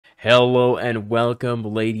Hello and welcome,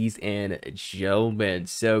 ladies and gentlemen.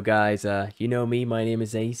 So, guys, you know me, my name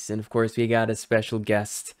is Ace, and of course, we got a special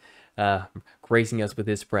guest gracing us with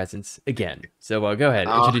his presence again. So, go ahead,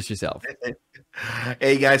 introduce yourself.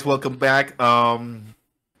 Hey guys, welcome back.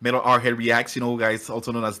 Metal Arhead Reacts, guys,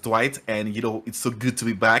 also known as Dwight, and it's so good to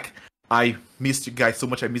be back. I missed you guys so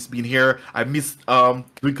much. I miss being here. I miss doing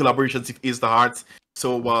collaborations with Is the Heart.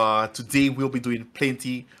 So today we'll be doing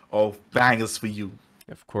plenty of bangers for you.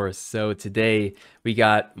 Of course. So today we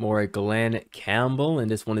got more Glen Campbell,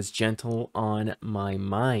 and this one is Gentle on My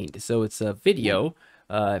Mind. So it's a video.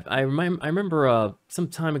 I remember some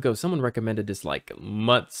time ago someone recommended this like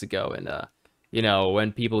months ago, and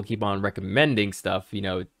when people keep on recommending stuff,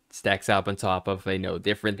 it stacks up on top of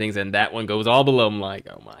different things, and that one goes all below. I'm like,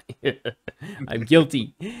 oh my, I'm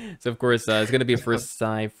guilty. So of course it's gonna be a first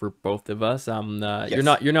time for both of us. Yes.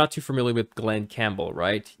 You're not too familiar with Glen Campbell,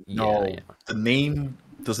 right? No, yeah. The name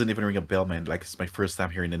doesn't even ring a bell, man. Like, it's my first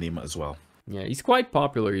time hearing the name as well. Yeah, he's quite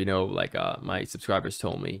popular, like my subscribers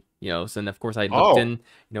told me, so and of course I looked in,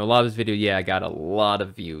 a lot of his video. Yeah, I got a lot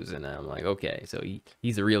of views, and I'm like, okay, so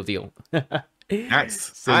he's a real deal.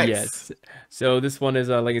 Nice. So nice. Yes, so this one is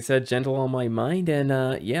like I said, Gentle on My Mind,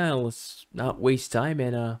 and yeah, let's not waste time,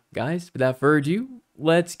 and guys, without further ado,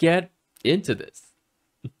 let's get into this.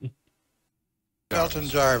 Elton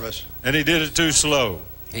Jarvis. And he did it too slow.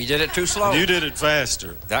 He did it too slow. And you did it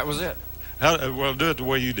faster. That was it. Well, do it the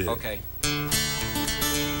way you did. Okay.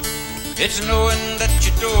 It's knowing that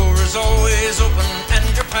your door is always open and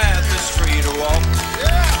your path is free to walk.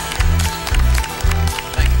 Yeah.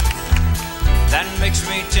 Thank you. That makes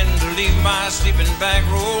me tend to leave my sleeping bag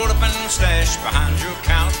rolled up and stashed behind your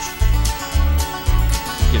couch.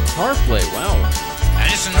 Guitar play, wow. And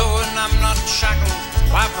it's knowing I'm not shackled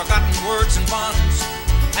by forgotten words and bonds,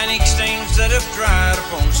 and ink stains that have dried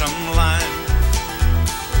upon some line.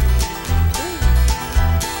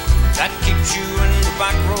 That keeps you in the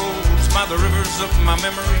back roads by the rivers of my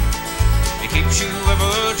memory. It keeps you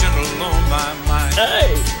ever gentle on my mind.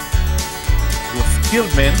 Hey! You're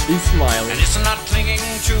skilled, man. He's smiling. And it's not clinging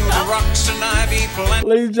to the rocks and ivy plant.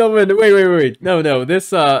 Ladies and gentlemen, wait. No.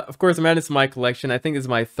 This, of course, I'm adding to my collection. I think this is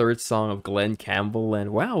my third song of Glen Campbell,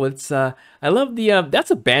 and wow, it's, I love the, that's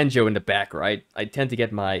a banjo in the back, right? I tend to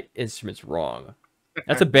get my instruments wrong.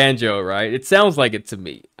 That's a banjo, right? It sounds like it to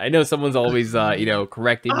me. I know someone's always,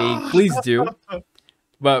 correcting me. Please do.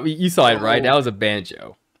 But you saw it, right? That was a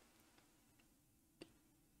banjo.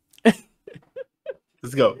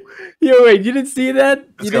 Let's go. Yo, wait, you didn't see that?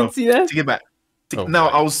 Let's didn't see that? Take it back. Oh, now,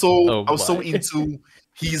 I was so boy. into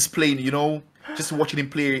his playing, just watching him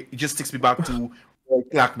play, it just takes me back to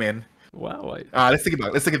Clark, man. Wow. Let's take it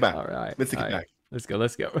back. All right. Let's take it back. Let's go.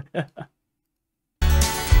 And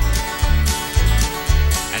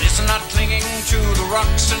it's not clinging to the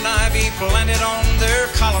rocks and ivy planted on their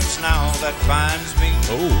columns now that binds me.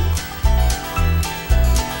 Oh.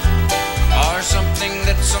 Or something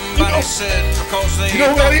that somebody said because they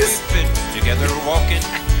thought we fit together walking.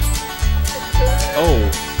 Oh,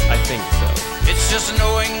 I think so. It's just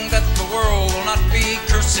knowing that the world will not be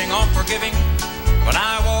cursing or forgiving when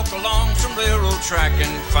I walk along some railroad track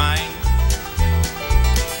and find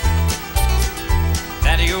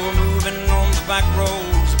that you're moving on the back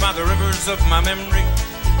roads by the rivers of my memory,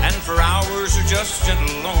 and for hours you're just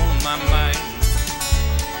gentle on my mind.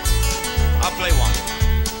 I'll play one.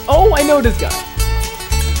 Oh, I know this guy.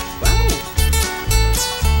 Wow.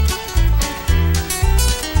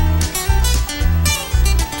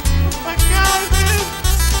 Oh my God, man.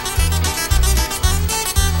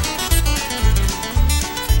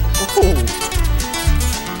 Oh.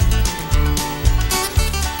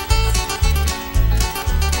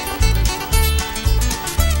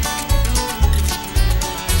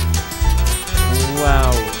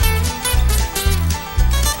 Wow.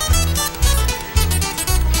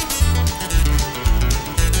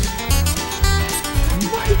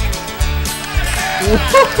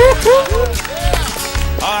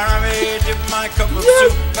 I dip my cup of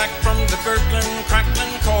soup back from the gurgling,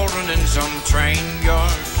 crackling cauldron in some train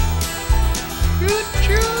yard.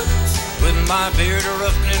 With my beard a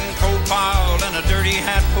roughening coal piled and a dirty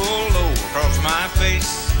hat pulled low across my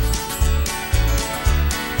face.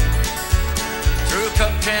 Through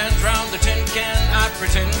cup cans round the tin can, I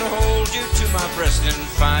pretend to hold you to my breast and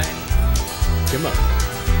find Come on.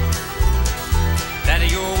 that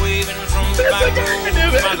you're waving from the back road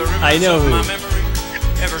by the rivers of my memory,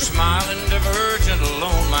 ever smiling, ever gentle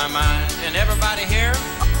on my mind. And everybody here,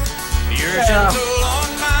 you're gentle on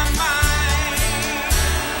my mind.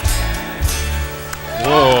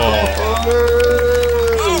 Whoa.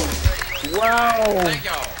 Oh. Wow. Thank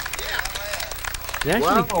y'all. They actually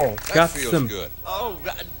Wow. That got feels some. good. Oh,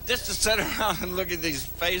 God, just to sit around and look at these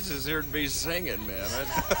faces here and be singing,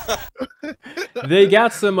 man. They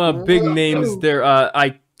got some big names Wow. there.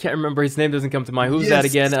 I can't remember his name. Doesn't come to mind. Who's that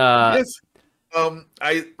Yes. again? Yes.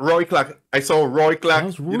 Roy Clark. I saw Roy That Clark.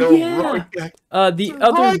 was You know, Roy yeah. Clark. The Roy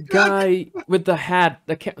other Clark. guy with the hat,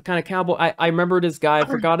 the kind of cowboy. I remember this guy. I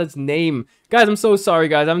forgot his name. Guys, I'm so sorry,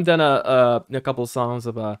 guys. I haven't done a couple of songs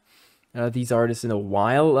of these artists in a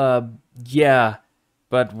while. Yeah,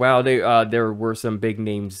 but wow, there were some big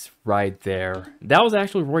names right there. That was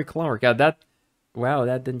actually Roy Clark. Wow,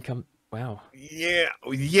 that didn't come. Wow. Yeah,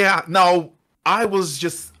 yeah. Now I was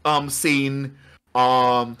just saying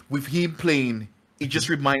with him playing, it just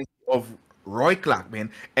reminds me of Roy Clark,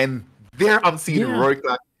 man. And there I'm seeing Yeah. Roy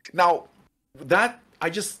Clark. Now that I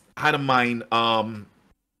just had in mind that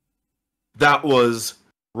was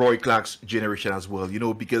Roy Clark's generation as well, you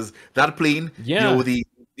know, because that playing, you Yeah. know, the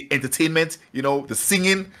entertainment, you know, the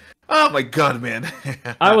singing. Oh my god, man.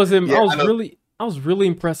 I was Yeah, I know. I was really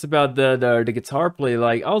impressed about the guitar play.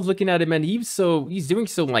 Like I was looking at him and he's doing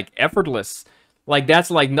so like effortless. Like that's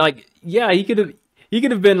like yeah, he could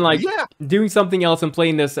have been like Yeah. doing something else and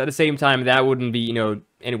playing this at the same time. That wouldn't be, you know,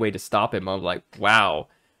 any way to stop him. I'm like, wow.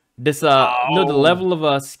 This you know, the Oh, level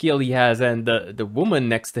of skill he has, and the woman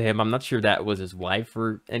next to him, I'm not sure that was his wife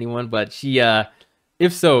or anyone, but she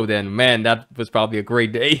if so, then man, that was probably a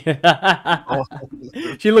great day. oh,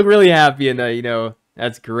 She looked really happy, and you know,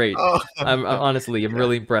 that's great. oh. Honestly, I'm Yeah,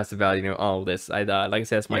 really impressed about, you know, all this. Like I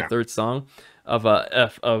said, it's my yeah. third song of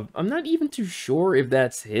I'm not even too sure if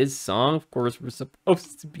that's his song. Of course, we're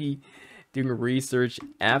supposed to be doing research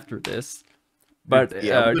after this, but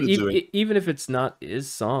Yeah, we're gonna do it. even if it's not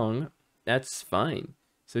his song, that's fine.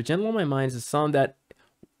 So, "Gentle on My Mind" is a song that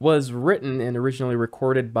was written and originally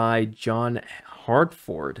recorded by John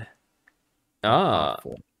Hartford. Ah,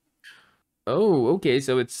 oh, okay.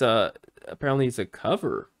 So it's apparently it's a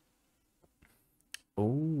cover.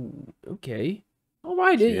 Oh, okay. All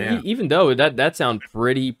right. Yeah. Even though that sounds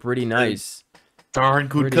pretty nice. Darn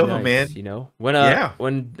good Pretty cover, nice, man. you know. Yeah.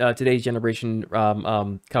 When today's generation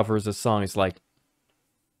covers a song, it's like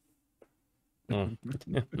mm,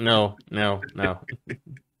 no, no, no.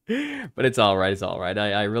 But it's all right. It's all right.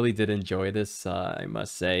 I really did enjoy this. I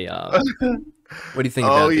must say. What do you think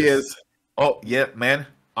Oh about yes. this? Oh yeah, man.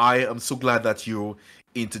 I am so glad that you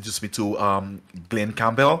introduced me to Glen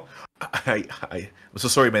Campbell. I'm so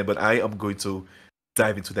sorry, man, but I am going to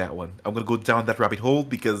dive into that one. I'm gonna go down that rabbit hole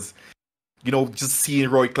because you know, just seeing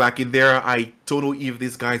Roy Clark in there, I don't know if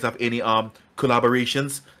these guys have any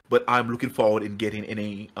collaborations, but I'm looking forward in getting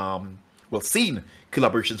any well, seeing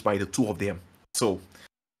collaborations by the two of them. So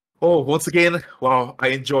oh, once again, wow, I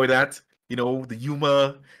enjoy that. You know, the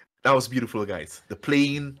humor, that was beautiful, guys. The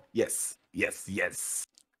playing, yes, yes, yes.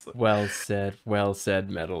 Well said,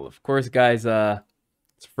 Metal. Of course, guys,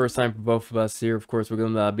 it's the first time for both of us here. Of course, we're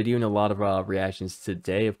going to be doing a lot of reactions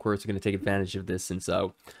today. Of course, we're going to take advantage of this since,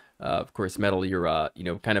 of course, Metal, you're, you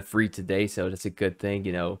know, kind of free today, so that's a good thing,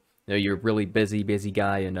 you know. You know, you're a really busy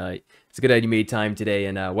guy, and it's good that you made time today,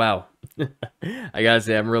 and wow. I gotta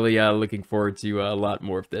say, I'm really looking forward to a lot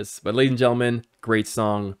more of this. But ladies and gentlemen, great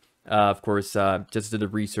song. Of course, just did the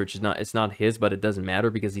research. It's not his, but it doesn't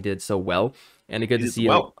matter because he did so well. And it's good It to is see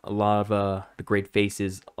well. a lot of the great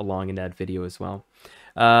faces along in that video as well.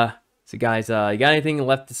 So guys, you got anything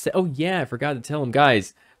left to say? Oh yeah, I forgot to tell him,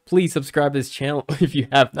 guys. Please subscribe to this channel if you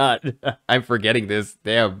have not. I'm forgetting this.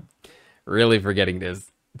 Damn, really forgetting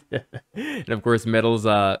this. And of course, Metal's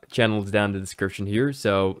channel is down in the description here.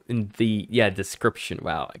 So in the description.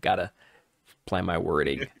 Wow, I gotta apply my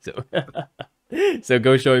wording. So so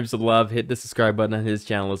go show him some love. Hit the subscribe button on his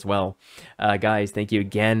channel as well. Guys, thank you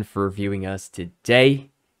again for viewing us today,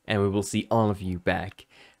 and we will see all of you back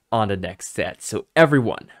on the next set. So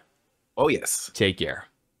everyone, Oh yes. take care.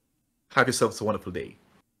 Have yourselves a wonderful day.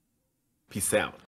 Peace out.